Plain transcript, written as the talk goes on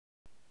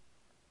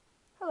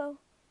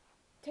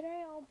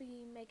Today I'll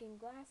be making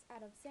glass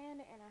out of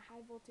sand and a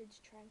high voltage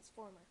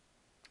transformer.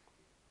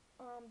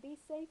 Be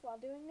safe while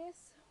doing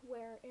this.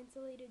 Wear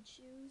insulated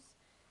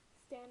shoes.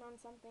 Stand on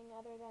something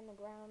other than the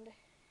ground.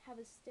 Have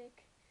a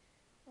stick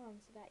so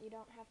that you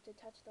don't have to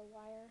touch the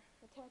wire.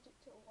 Attach it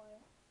to a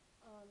wire.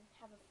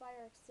 Have a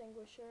fire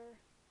extinguisher.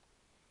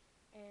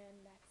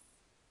 And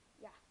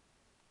yeah.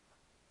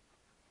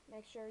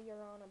 Make sure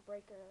you're on a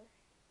breaker.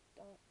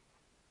 Don't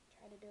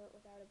try to do it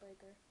without a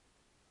breaker.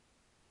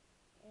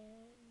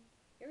 And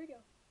here we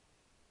go.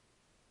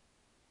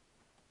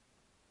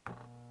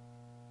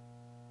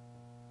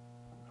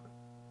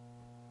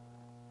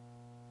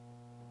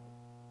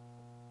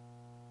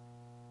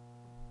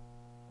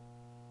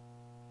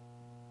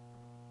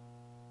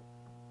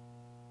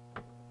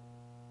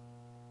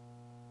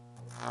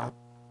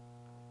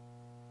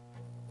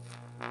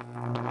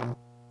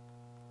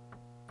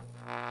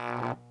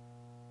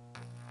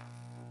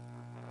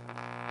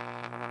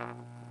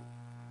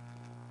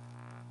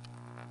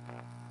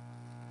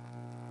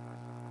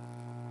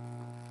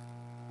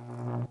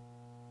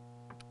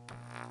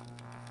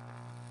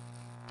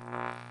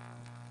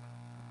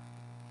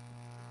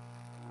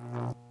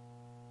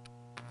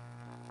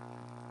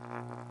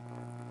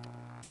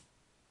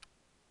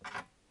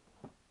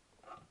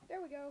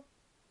 There we go.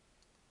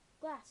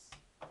 Glass.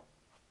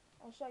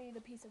 I'll show you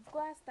the piece of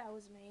glass that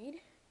was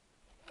made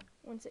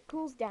once it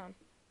cools down.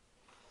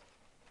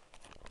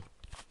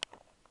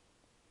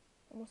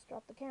 Almost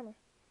dropped the camera.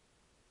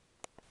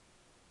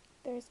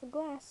 There's the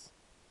glass.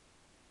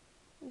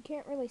 You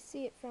can't really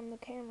see it from the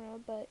camera,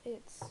 but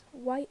it's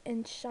white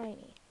and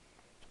shiny.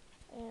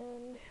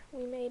 And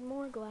we made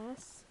more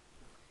glass.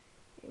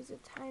 Here's a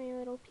tiny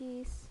little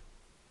piece.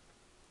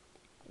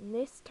 And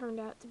this turned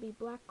out to be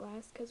black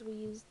glass because we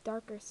used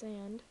darker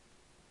sand.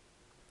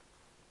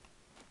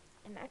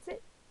 And that's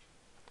it.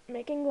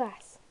 Making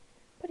glass.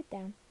 Put it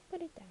down.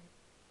 Put it down.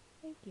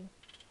 Thank you.